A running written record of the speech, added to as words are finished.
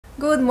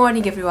Good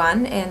morning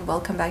everyone and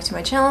welcome back to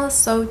my channel.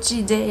 So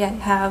today I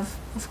have,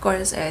 of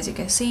course, as you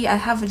can see, I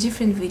have a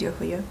different video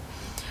for you.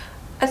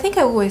 I think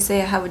I always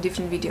say I have a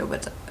different video,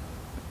 but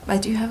I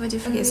do have a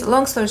different video. So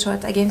long story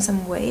short, I gained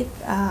some weight.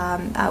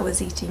 I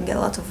was eating a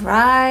lot of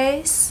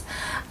rice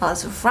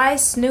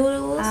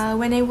noodles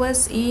when I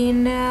was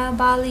in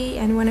Bali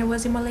and when I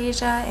was in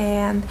Malaysia,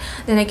 and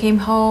then I came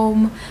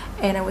home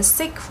and I was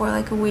sick for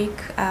like a week.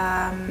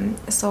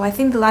 So I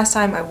think the last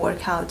time I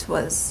worked out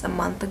was a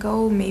month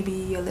ago,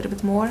 maybe a little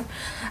bit more.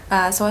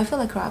 So I feel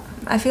like crap.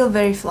 I feel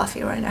very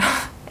fluffy right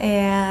now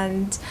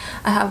and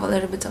I have a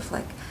little bit of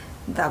like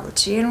double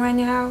chin right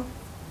now,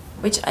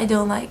 which I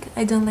don't like.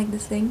 I don't like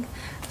this thing,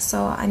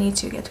 so I need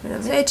to get rid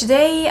of it. So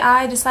today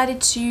I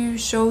decided to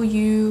show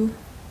you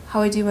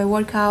how I do my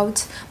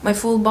workout, my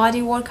full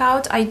body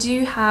workout. I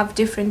do have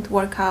different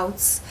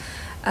workouts.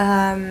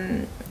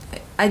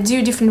 I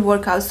do different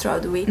workouts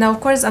throughout the week. Now, of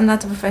course, I'm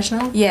not a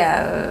professional.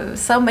 Yeah,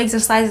 some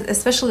exercises,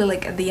 especially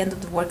like at the end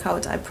of the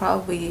workout, I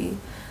probably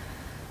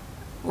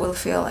will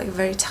feel like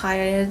very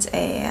tired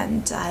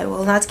and I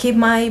will not keep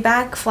my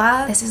back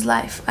flat. This is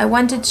life. I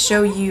wanted to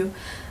show you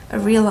a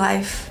real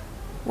life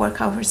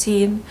workout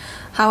routine,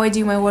 how I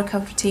do my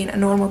workout routine, a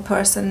normal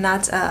person,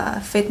 not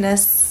a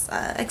fitness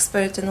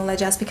expert and all that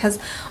jazz, because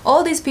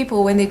all these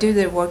people, when they do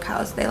their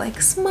workouts, they're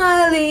like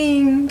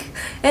smiling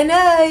and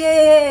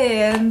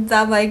yeah, and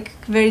I'm like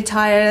very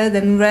tired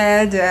and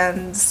red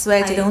and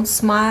sweaty. I don't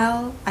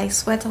smile, I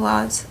sweat a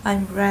lot,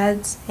 I'm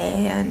red,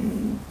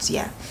 and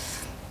yeah.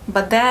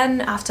 But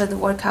then after the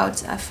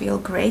workout I feel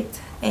great.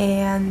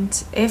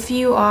 And if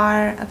you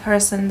are a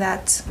person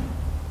that,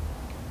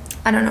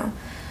 I don't know,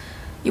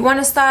 you want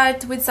to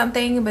start with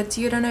something but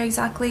you don't know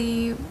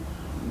exactly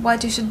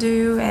what you should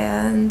do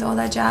and all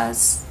that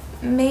jazz,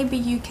 maybe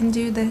you can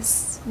do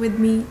this with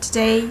me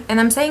today. And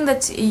I'm saying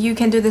that you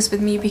can do this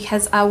with me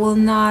because I will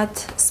not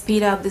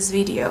speed up this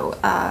video,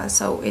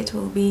 so it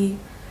will be,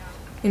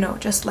 you know,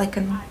 just like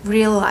a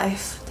real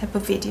life type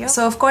of video.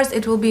 So of course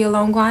it will be a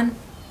long one,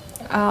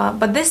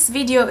 but this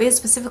video is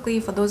specifically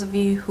for those of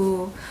you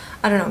who,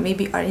 I don't know,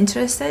 maybe are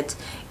interested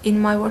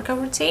in my workout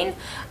routine,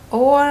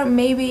 or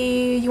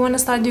maybe you want to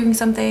start doing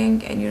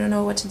something and you don't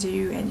know what to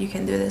do, and you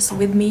can do this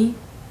with me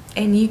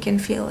and you can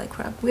feel like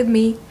crap with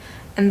me,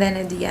 and then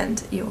at the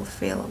end you'll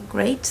feel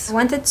great. I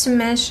wanted to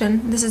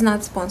mention, this is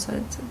not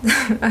sponsored,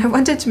 I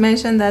wanted to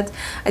mention that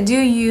I do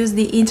use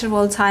the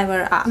interval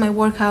timer app. My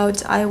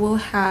workout, I will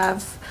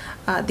have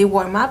the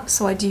warm-up,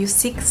 so I do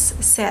 6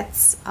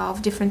 sets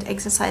of different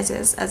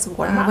exercises as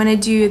warm-up. When I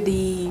do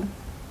the,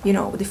 you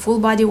know, the full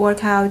body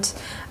workout,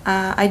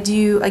 I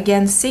do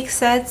again 6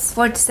 sets,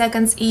 40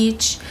 seconds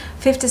each,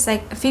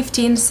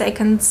 15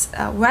 seconds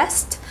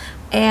rest,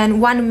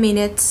 and 1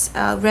 minute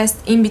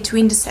rest in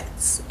between the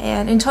sets.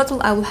 And in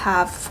total I will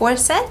have 4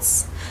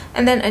 sets,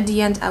 and then at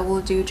the end I will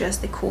do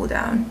just the cool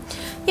down.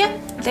 Yeah,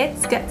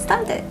 let's get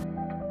started.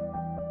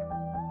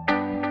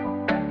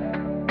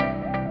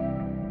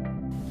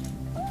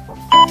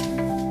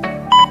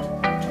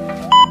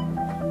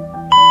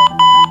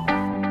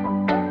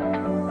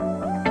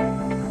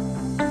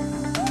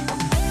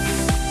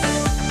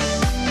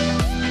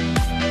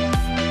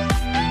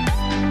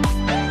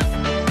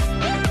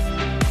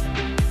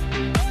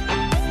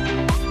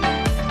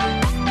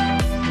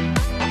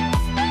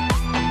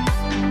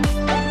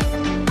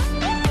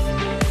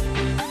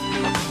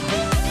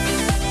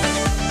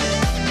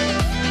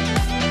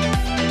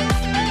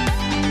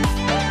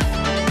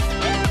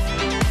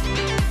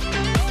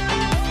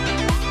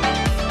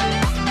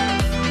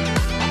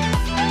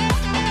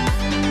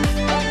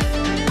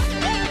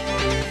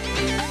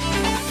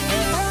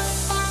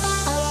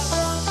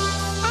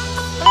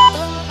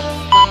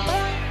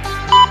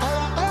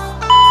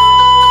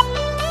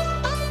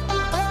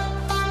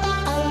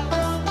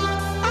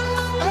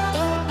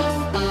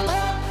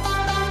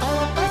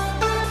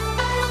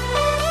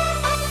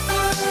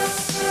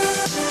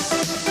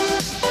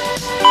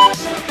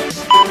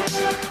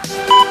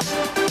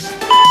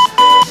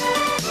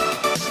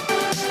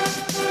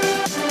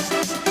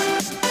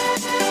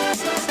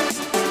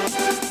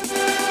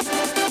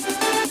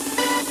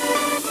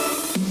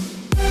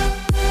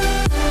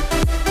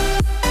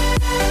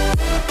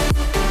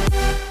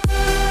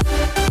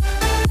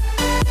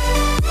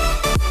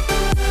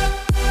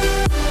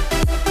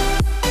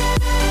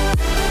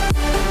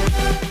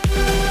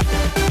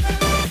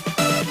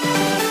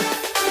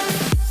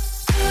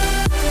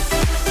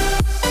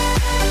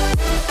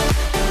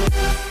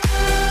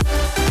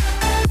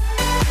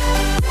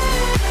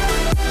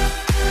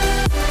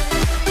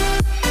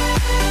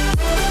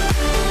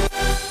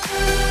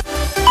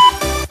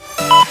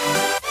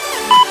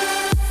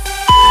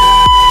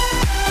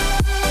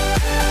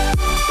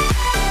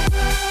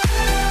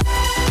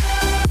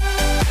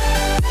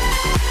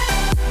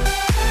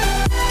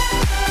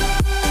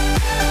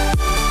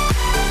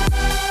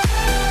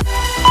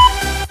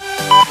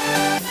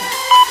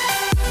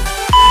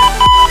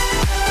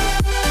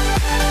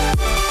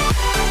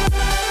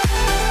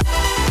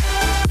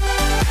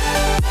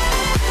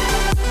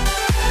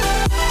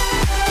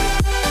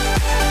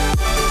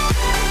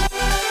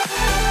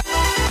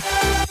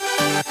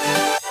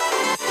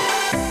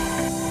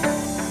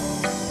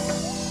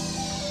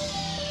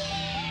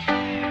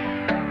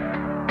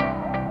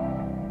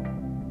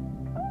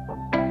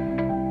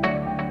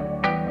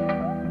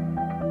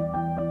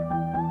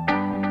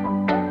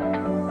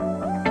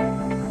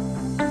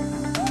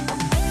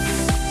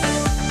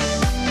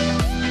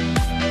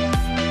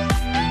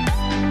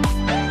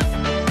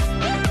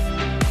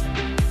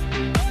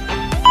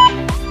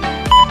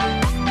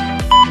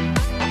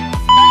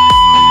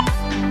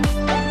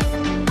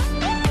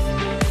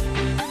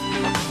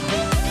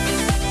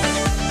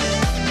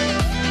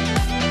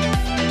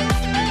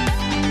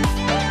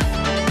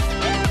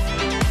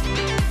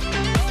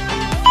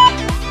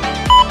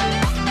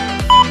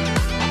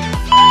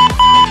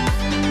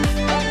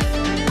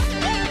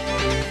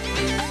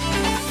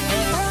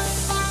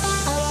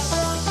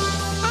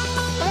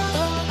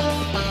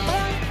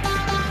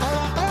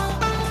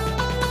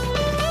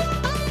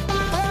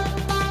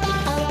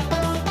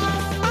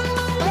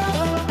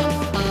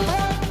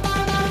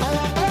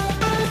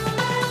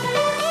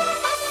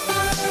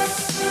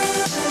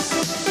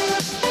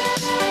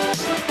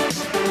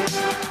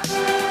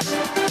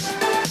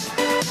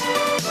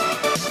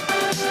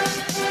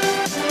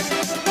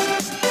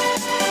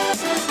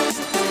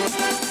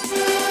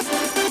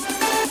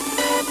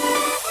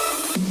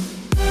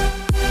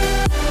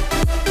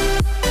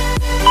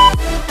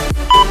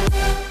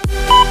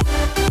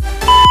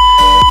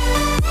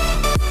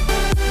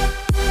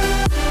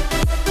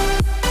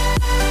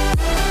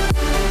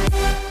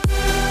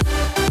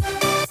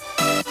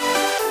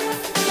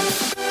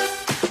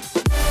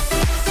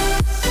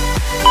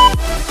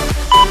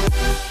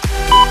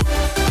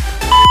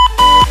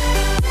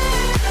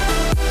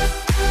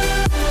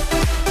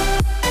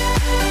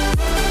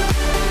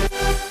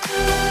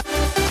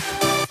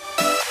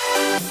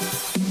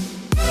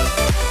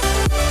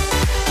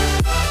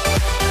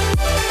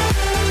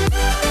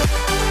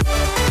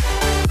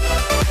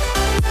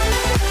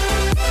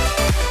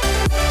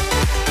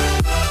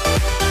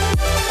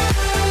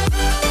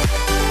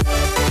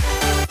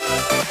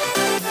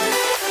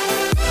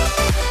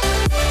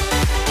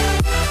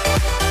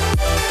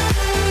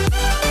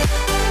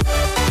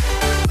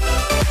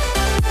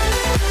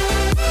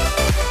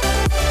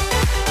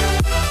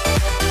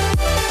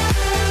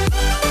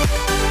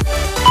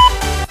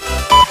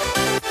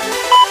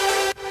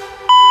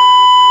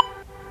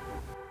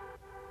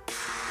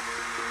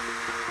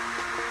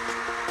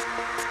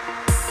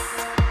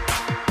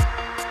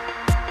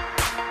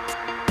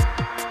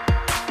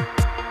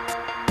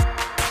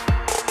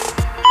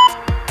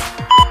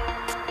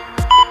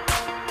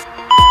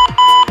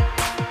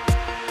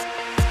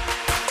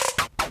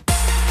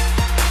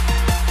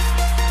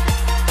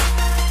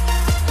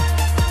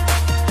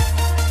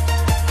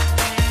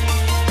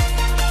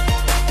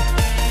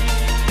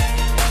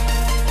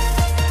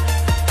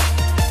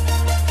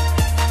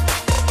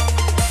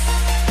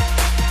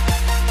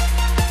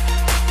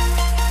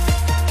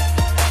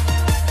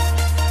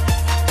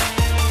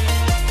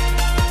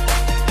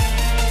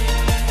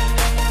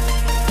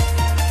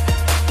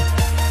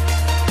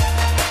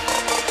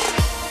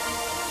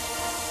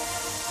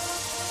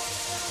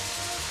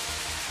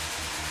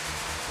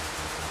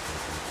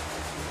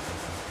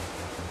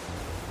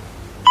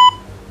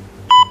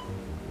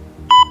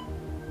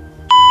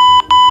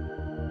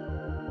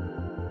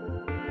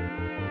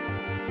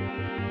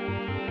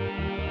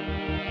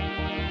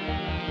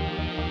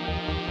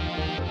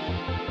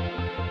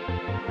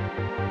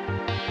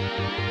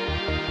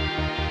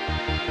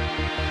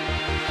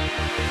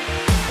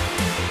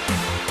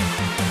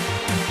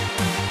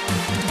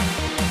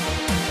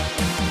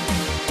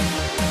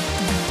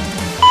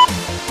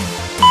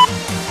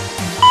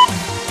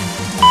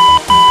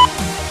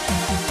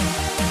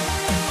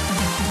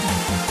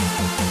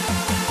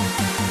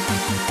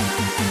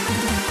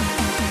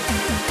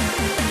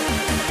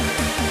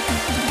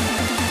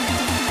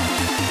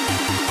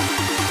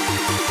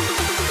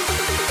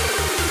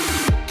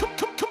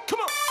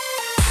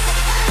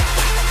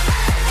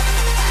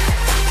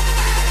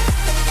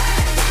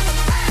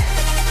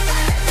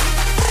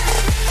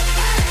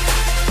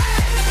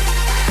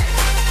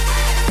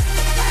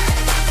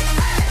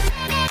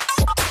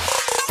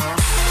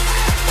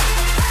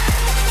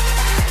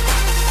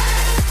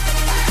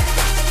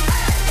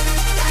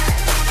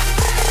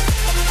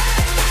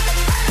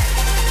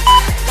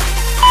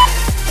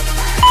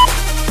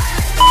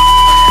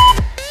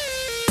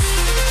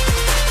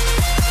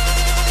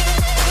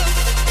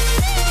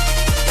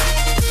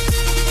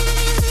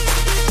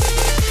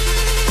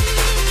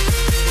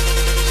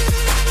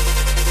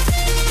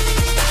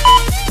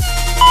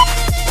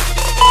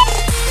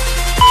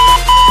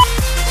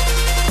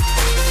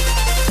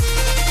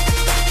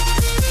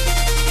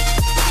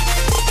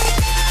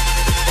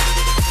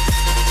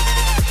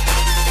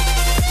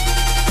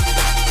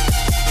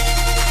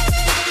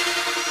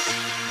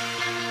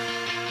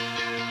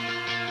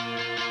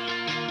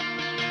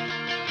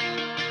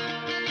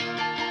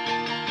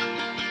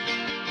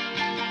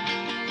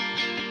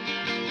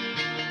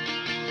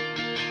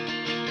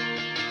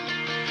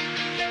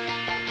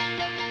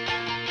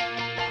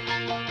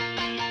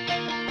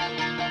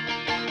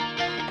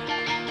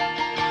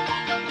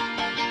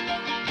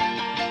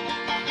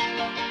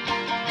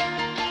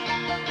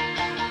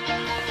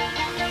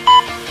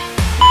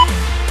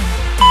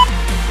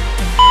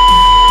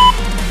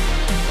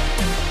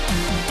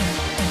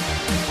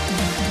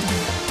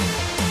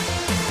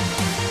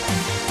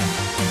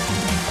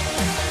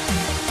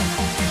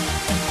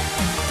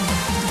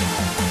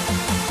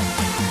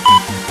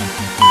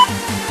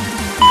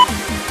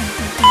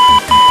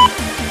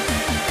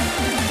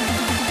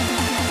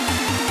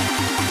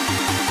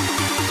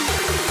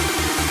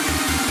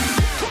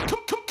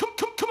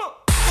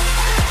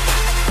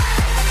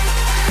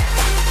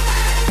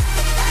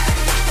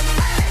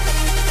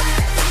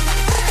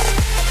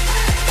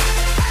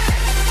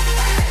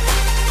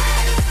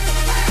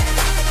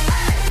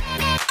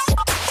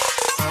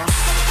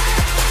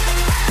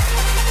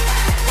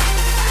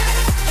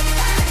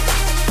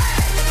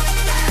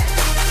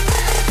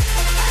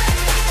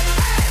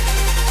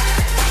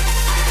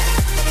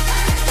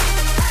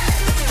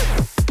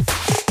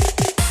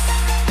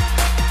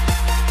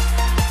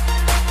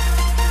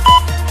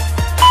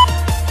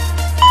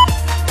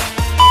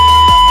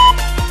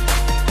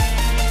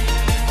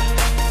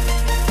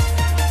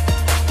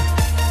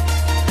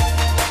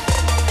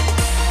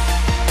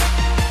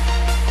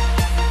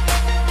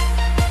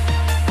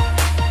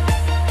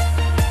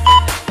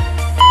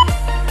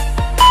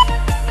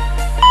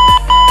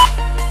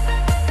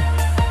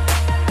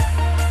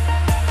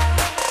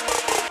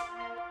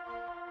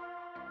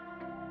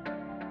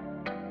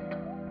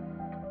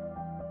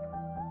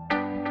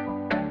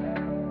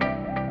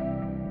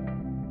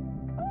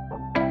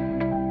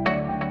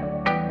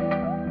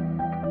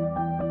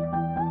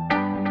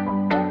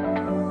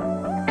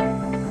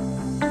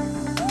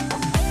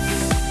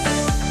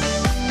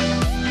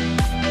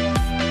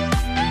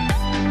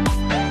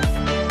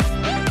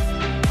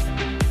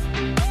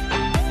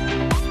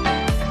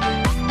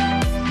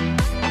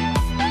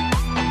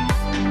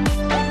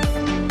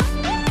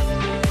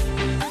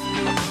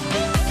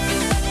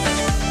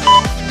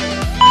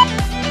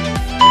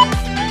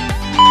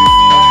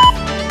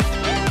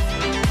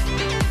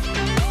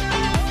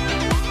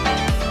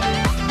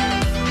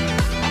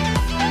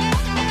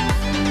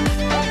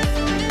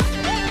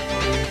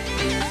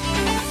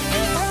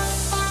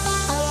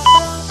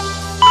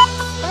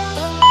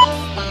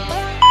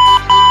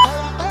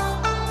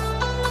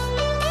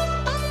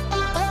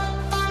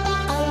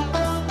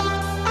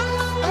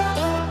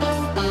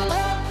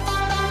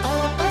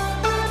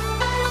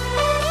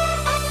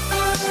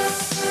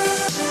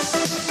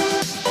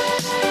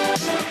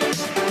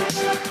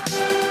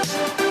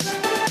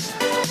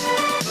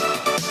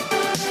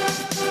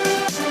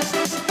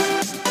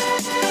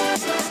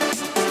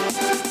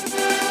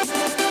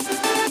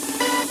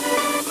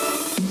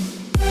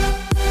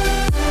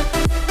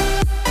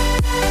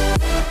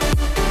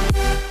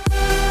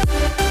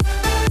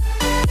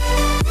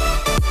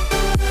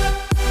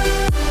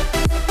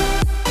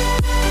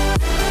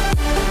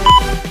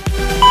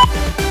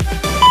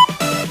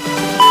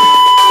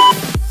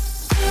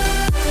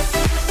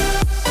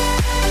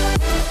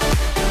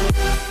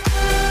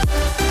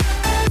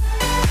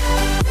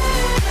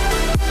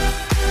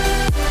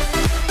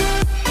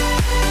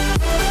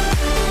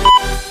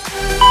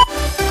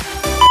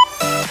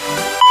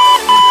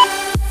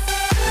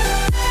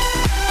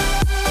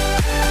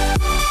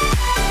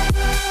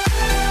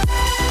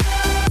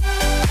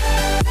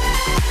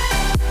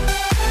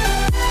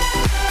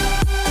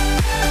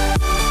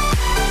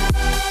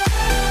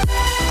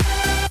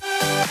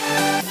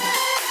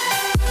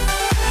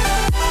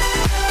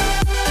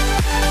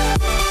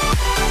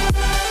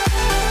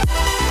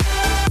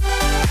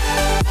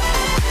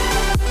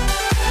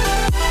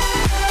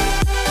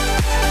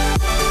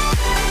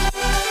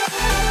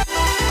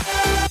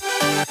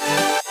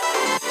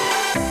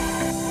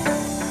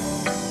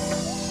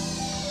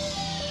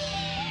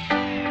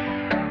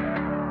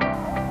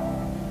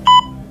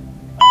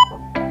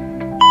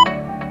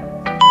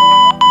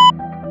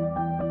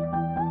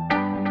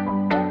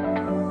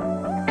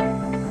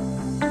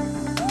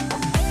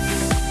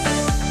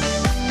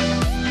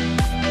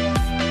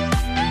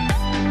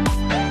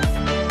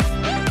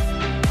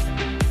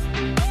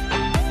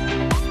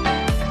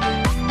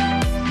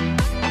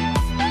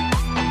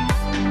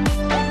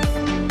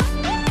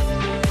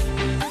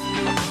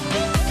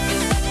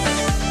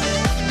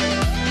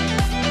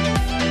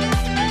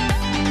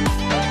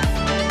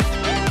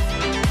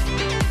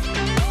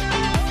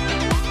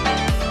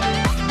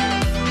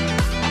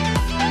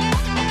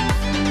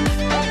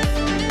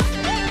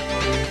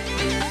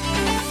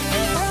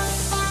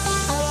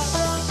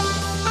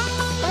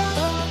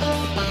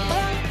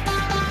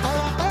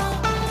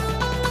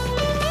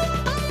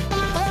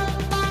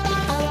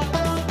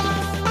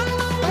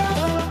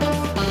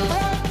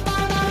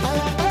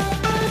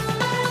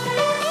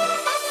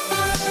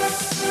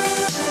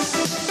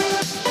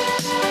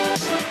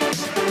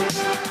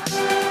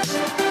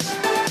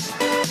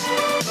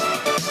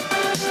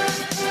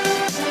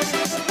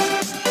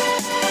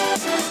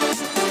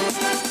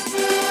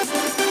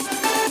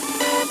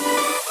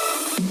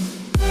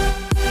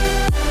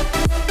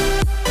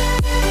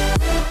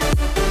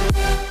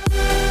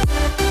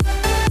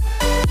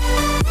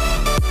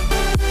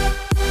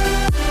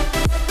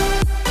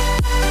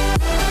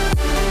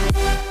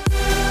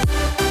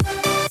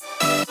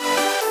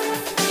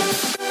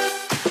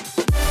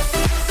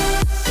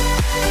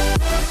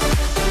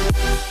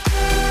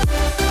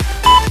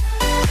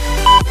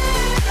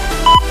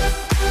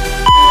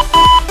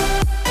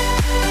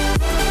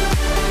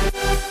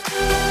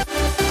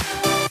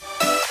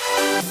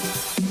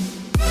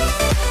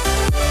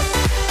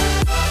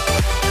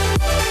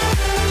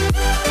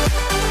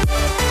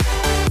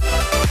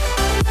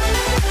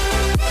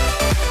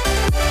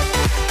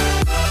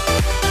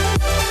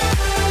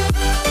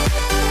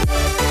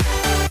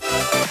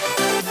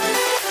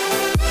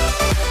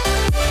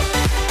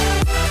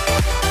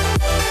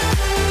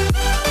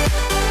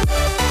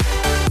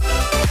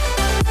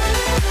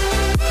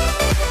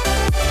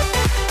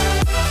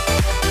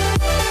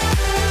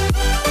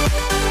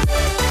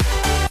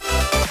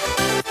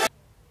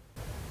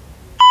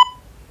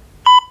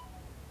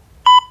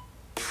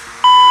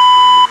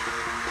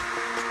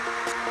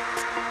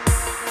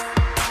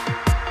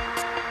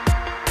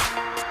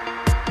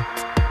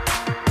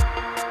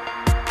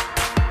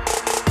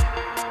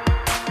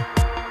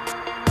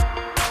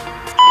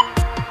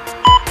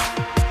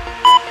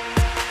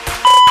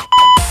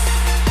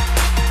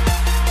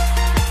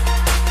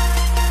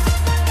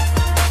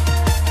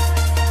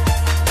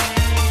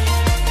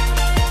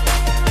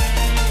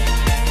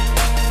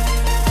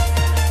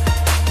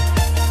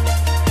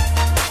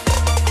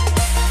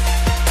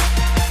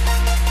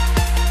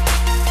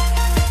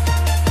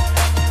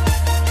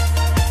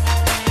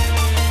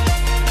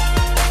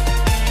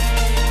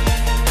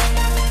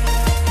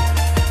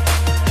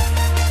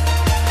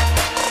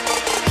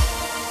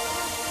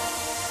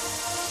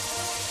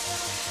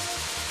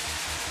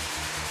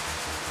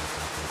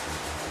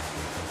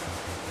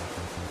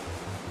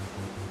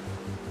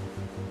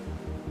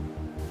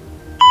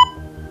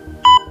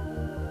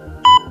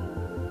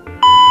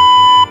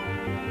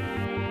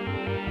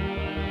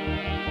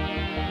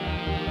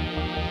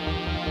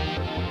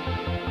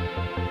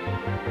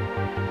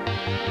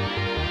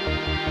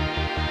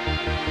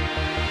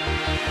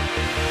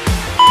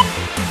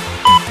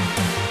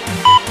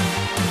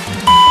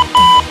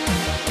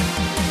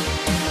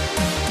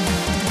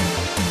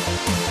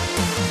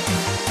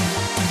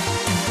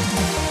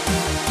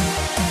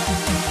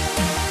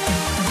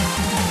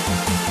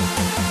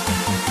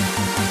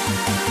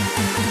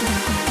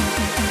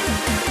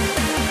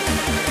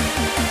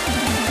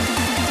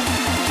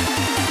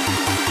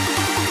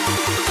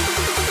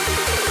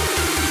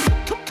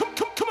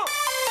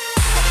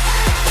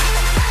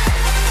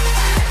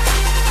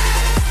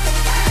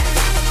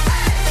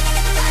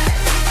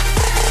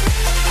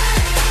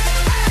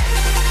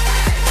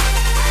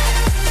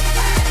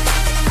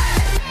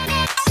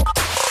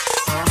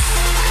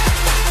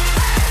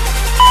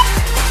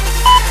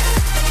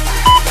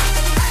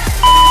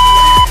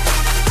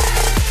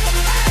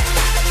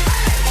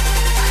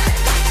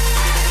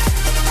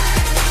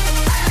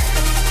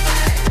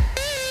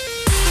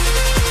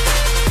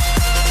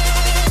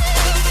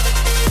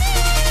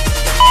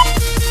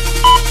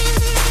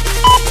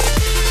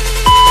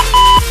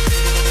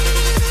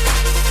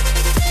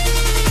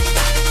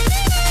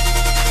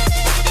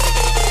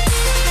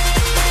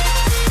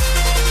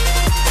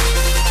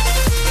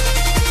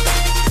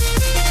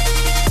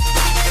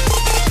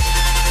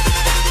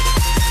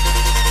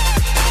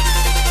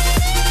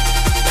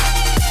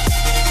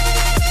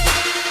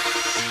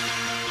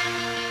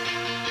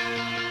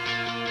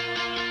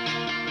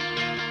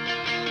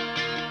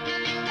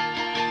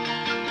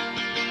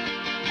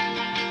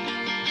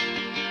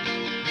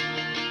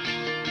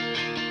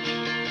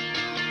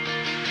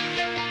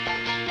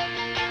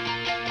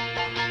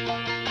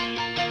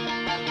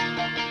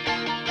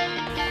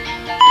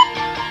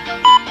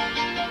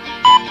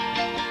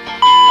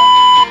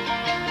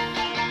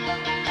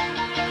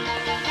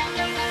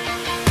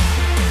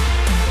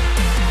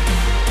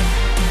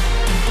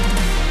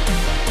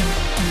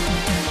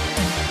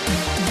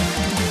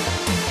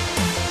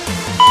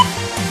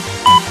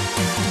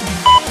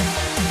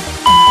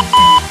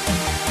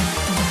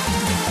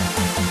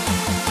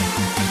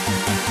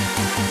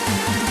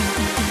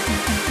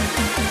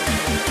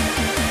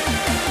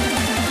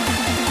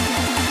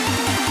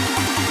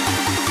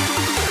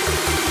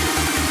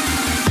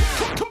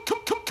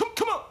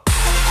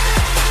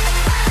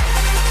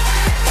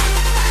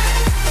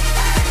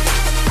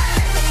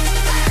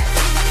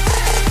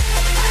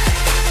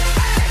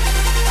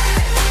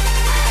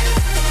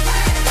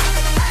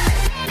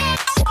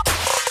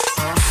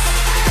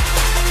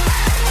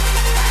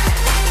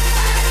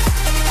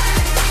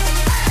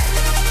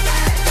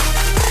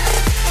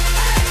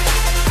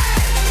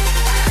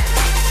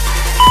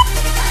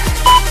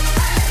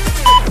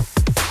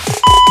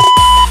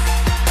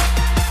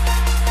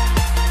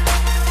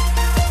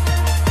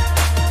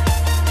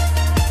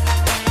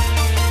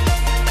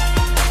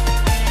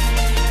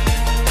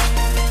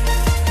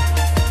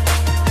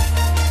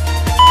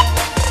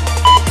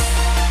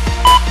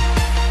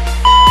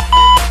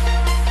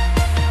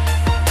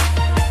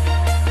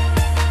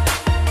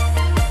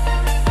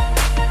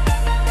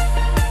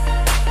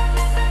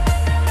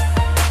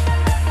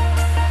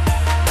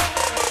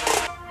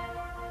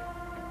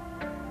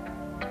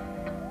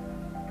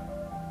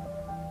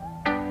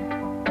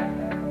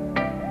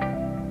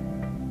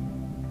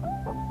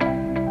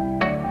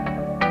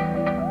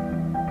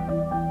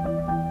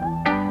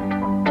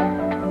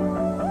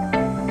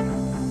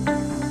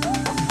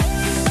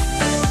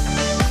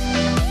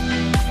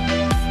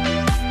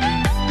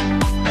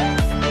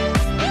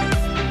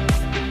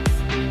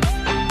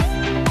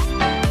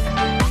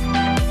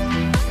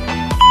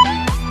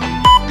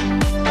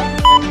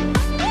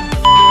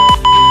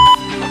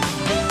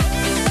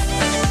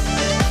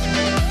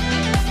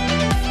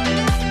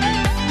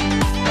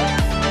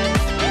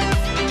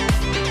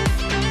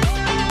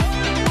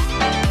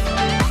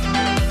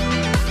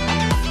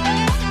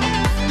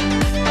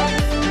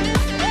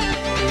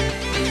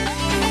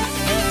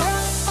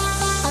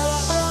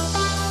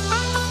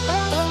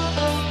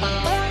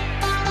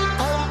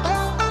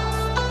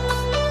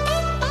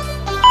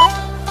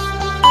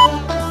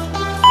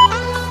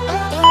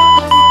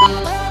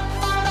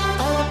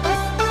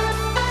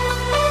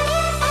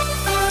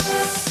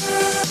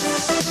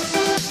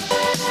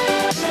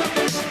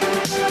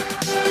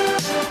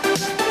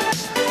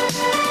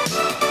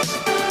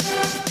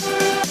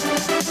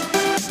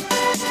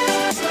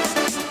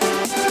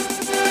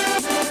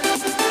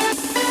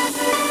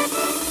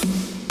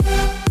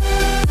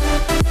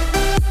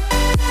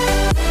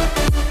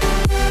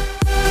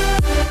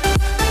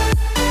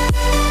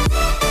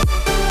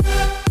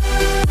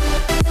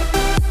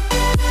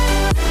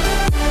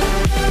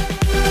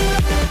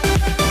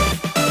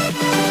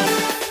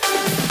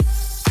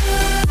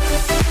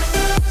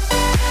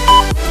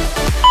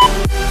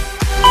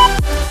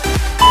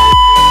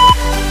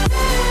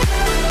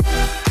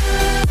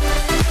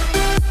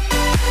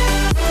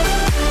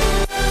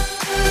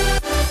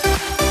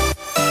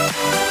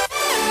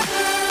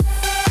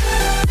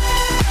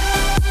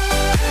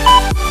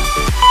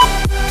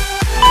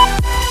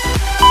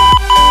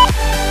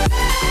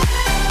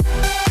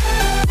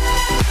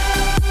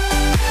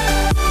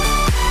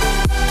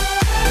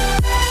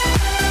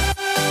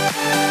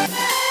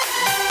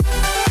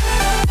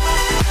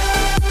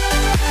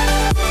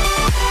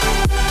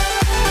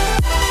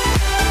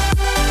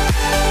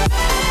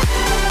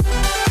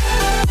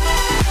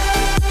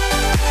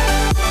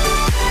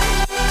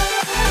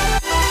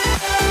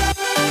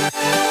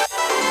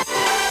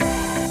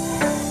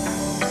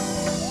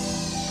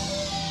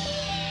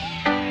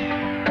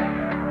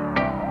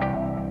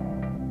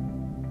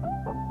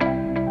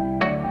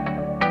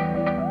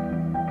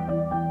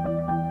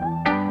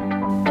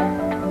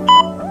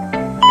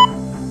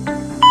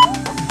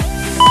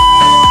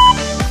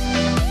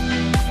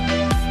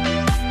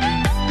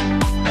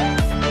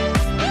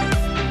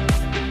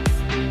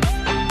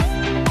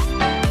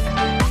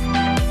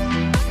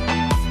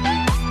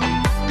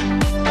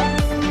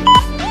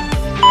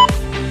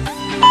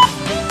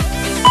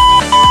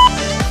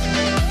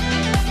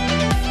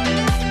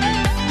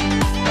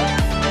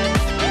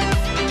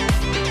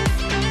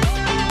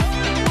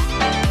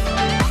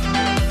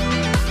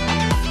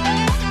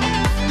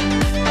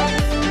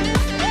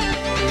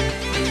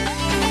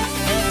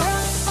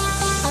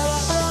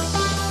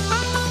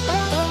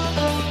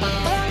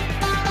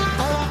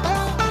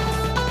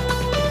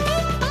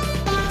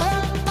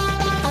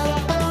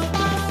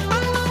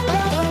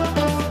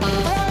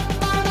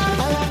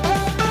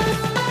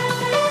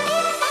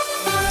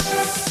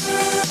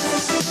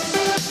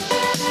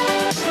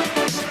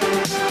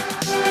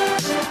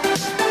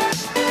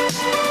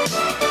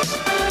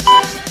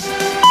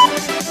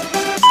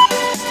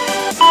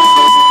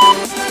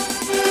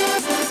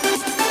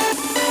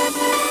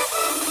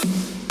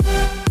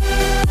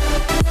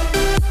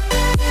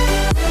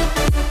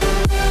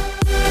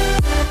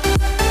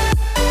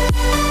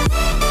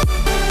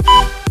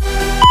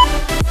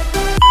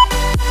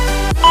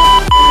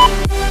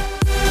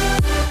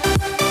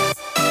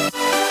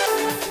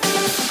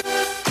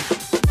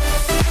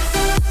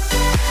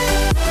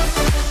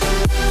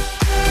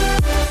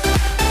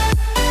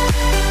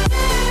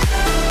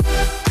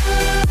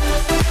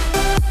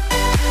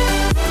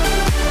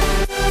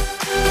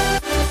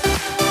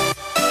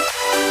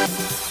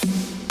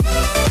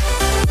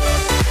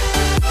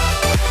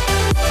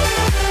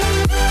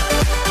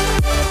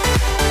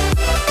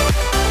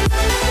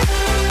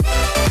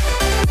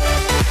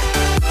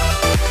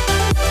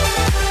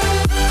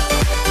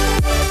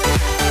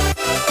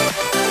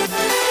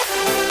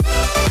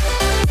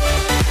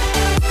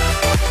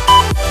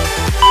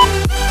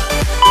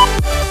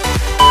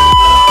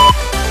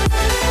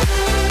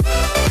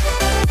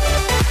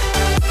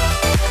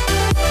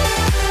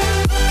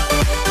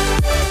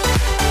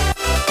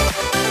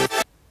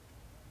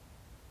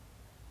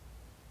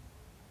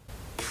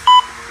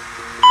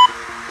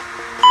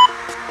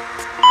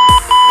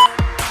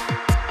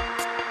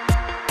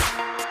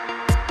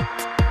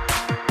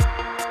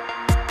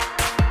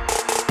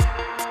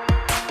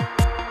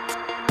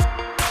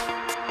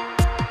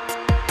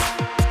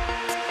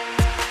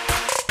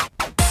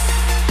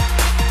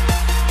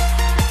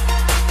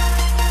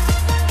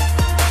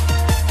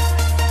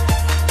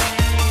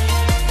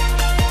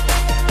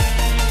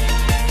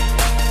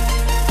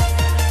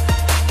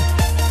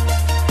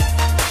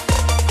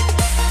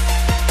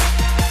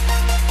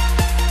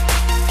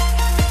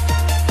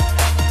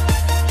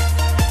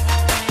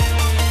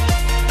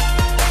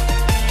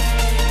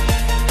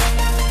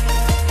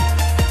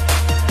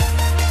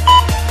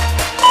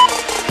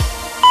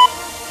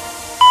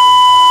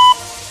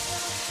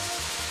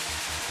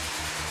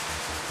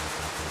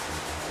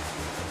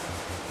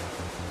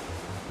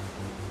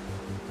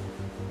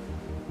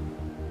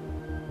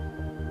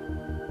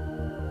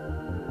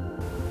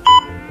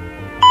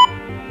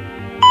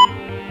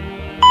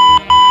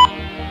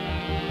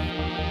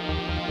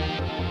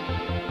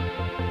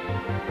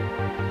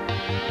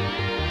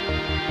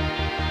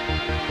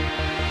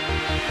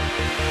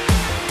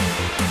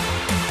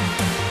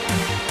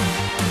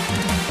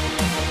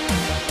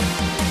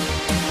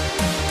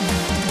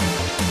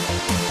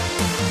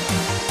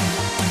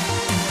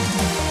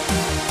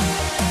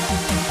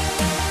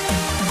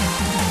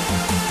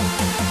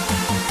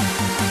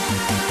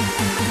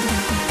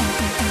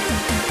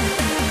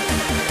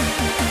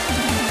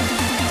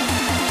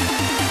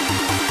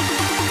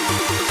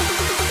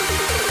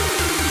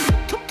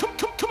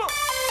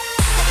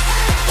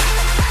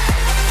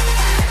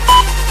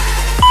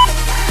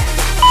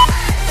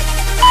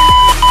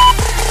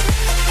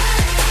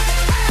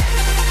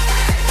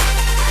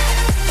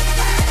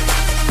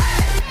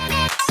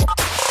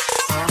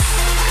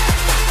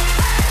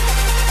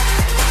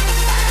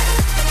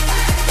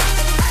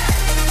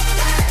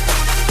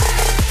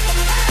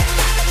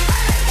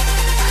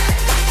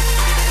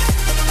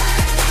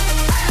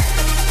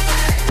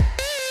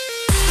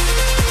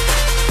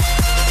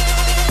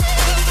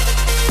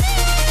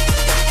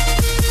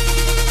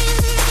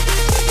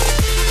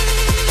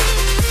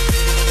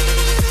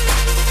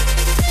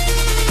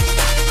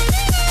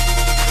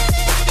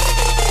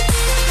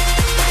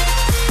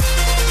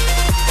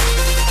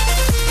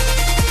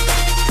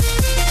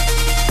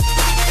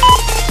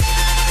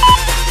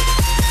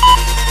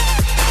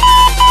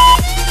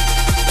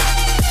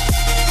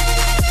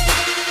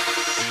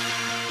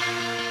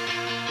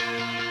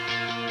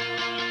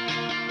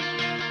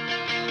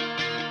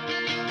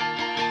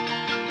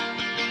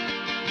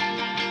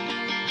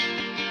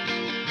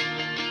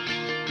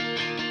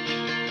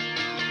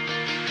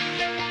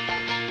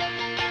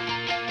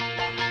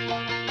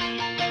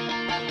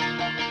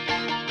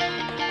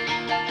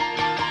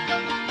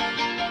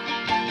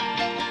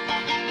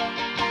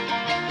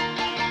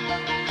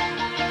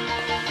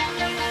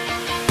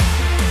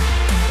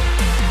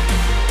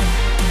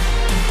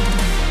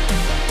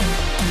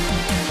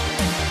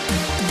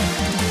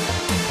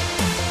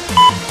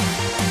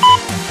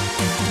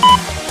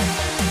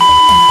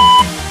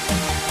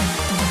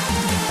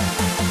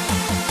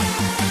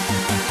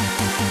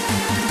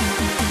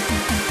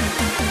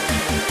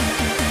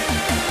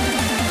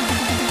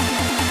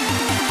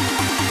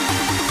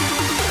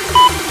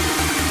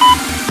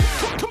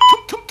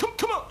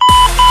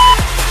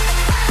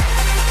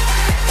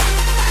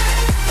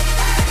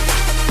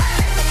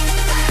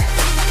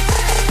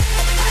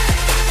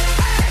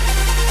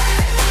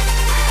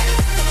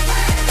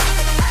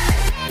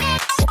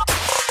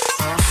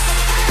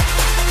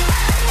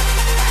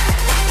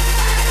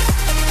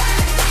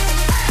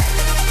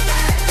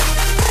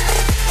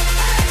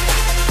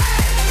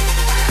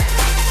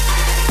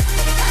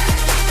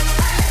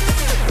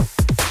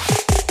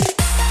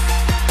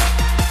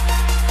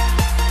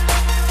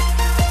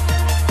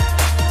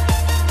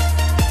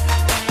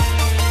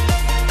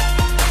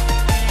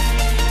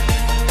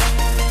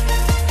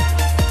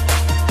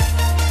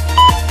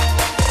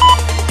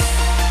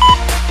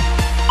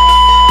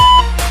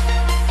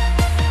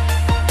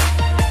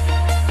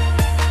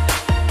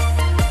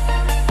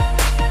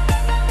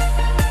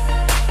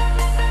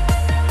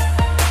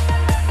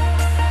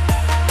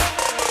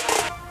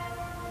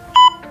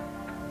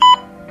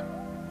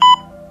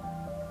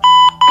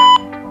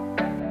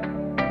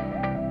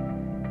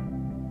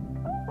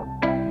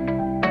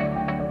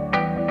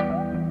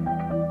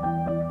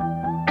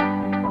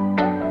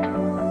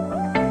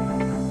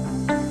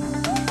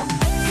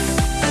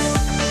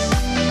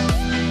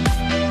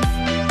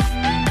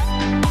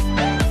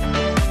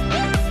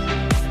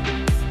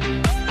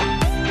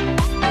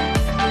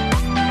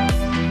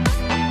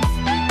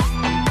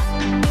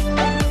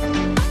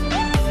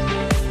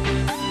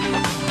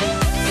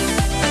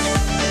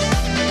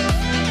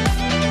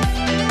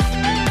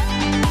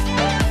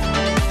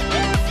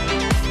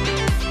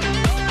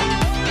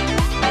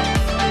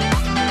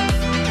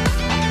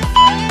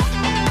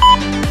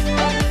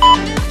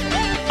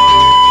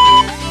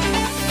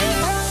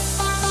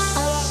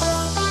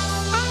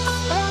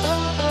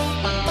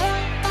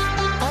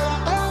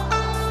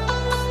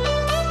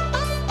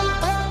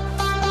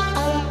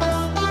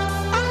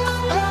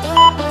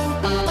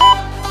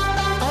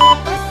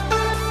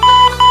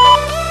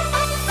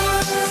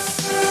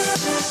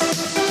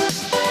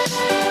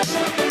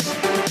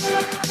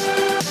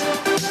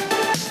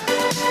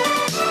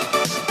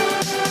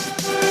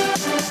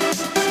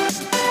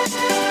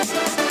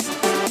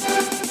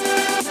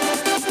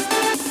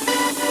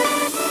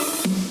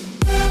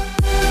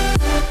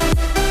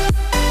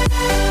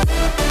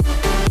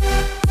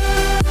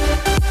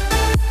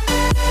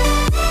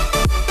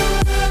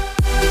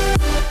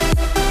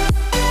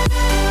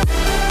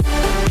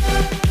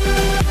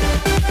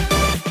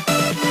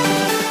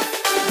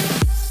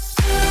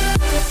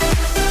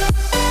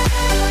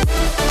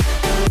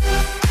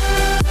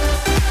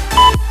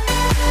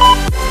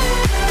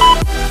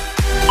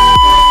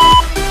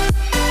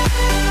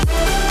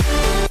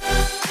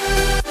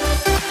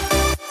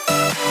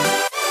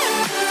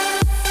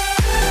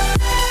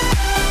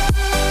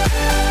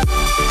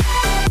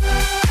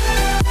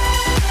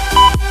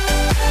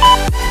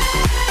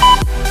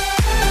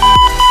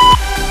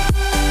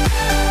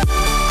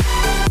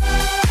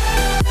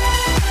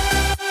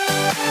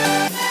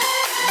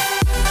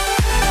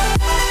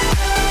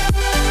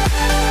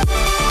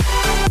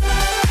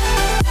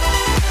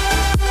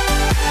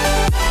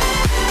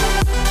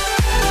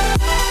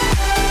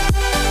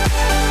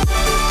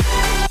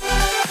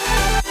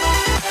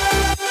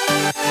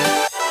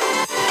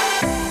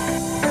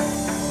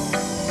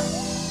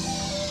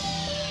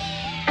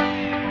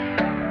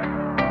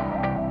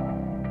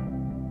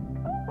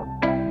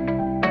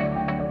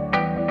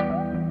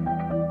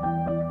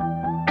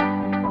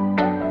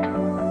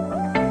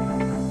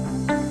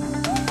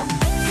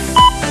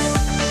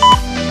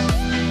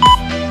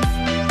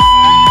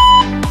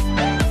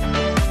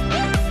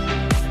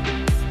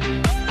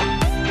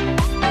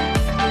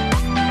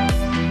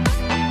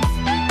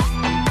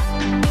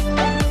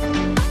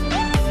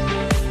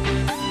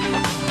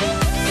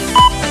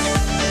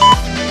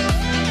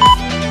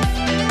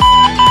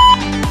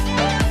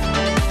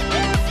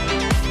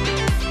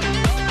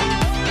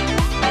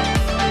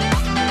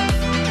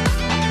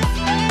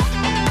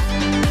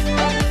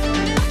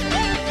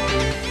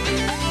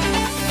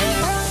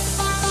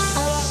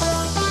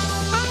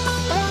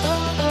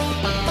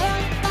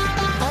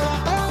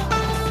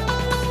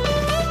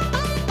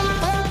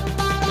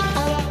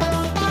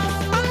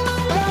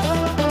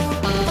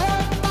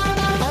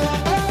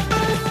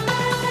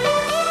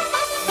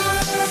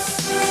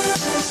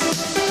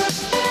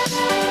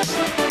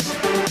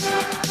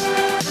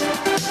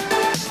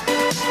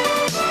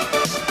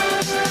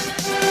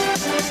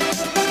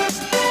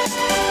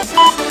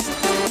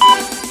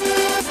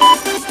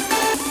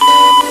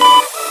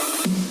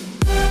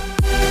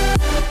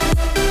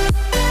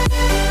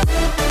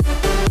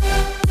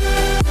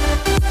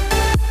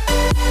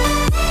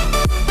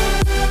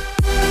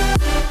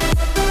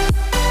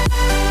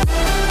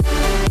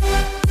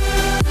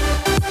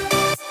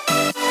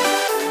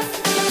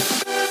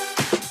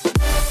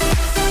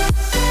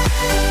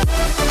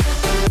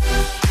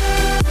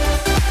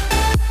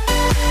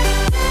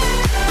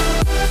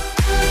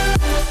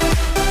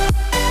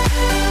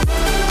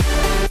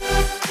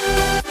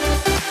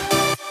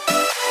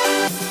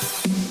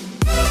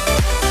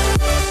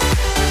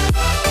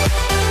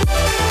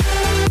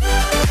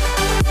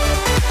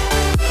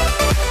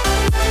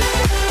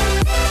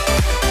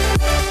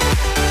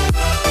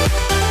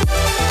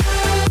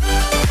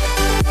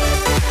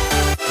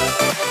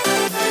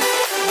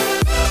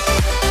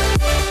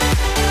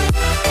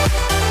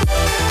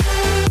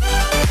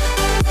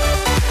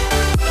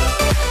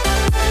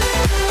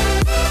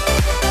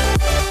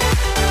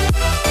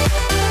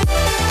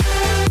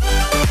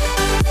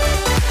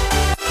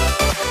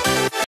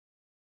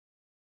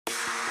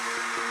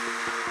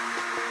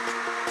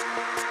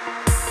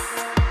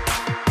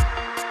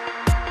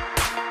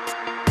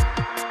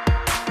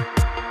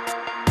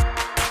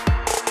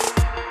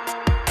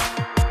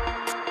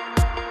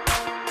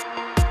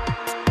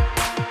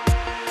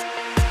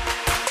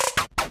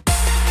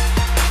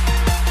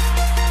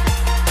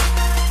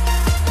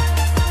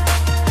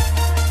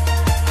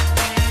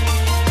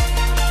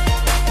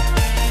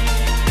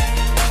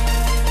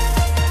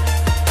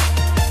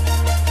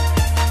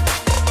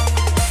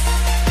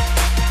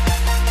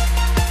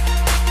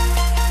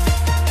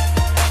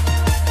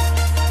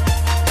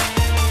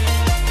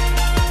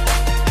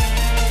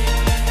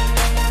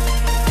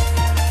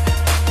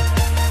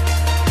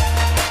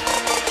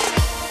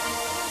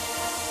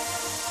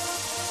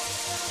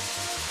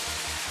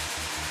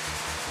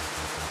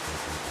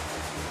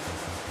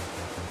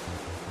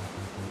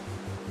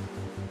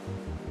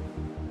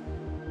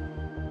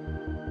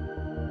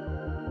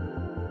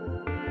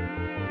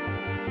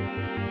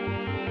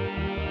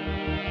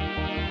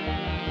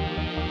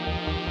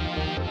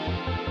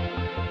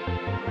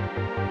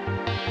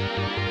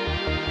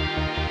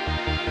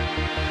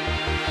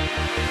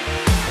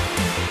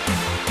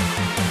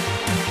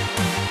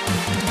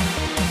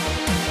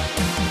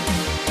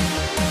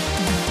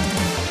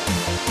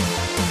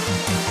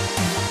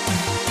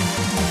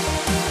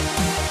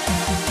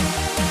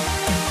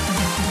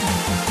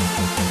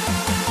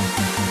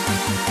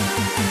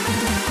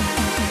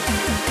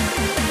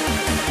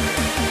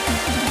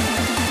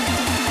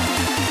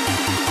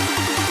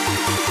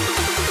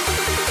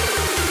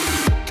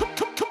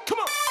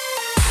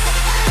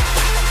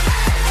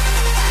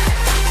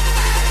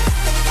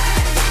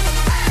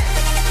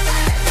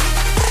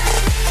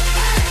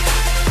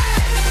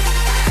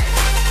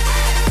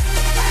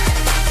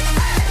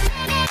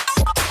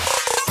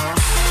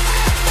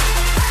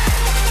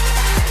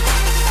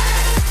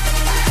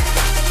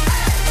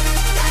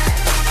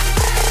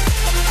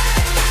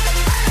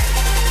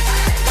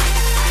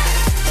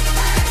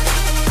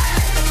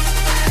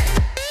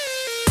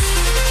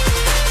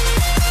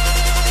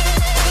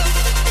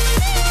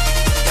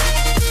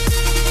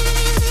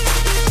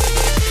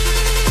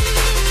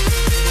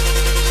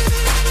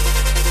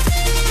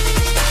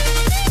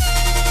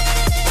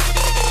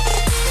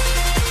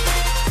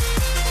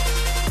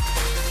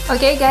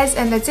 Okay guys,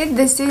 and that's it.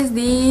 This is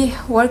the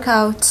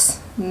workout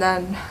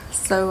done.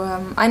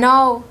 So I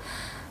know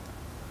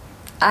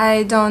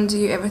I don't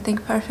do everything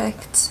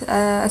perfect,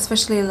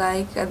 especially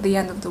like at the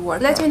end of the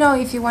work. Let me know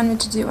if you want me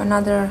to do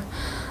another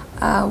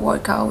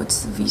workout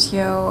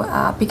video,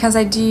 because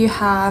I do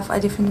have a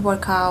different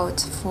workout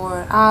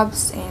for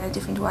abs and a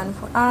different one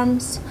for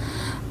arms,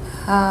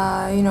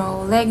 you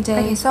know, leg day.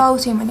 Okay, so I'll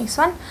see you in my next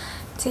one.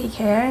 Take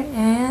care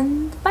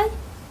and bye.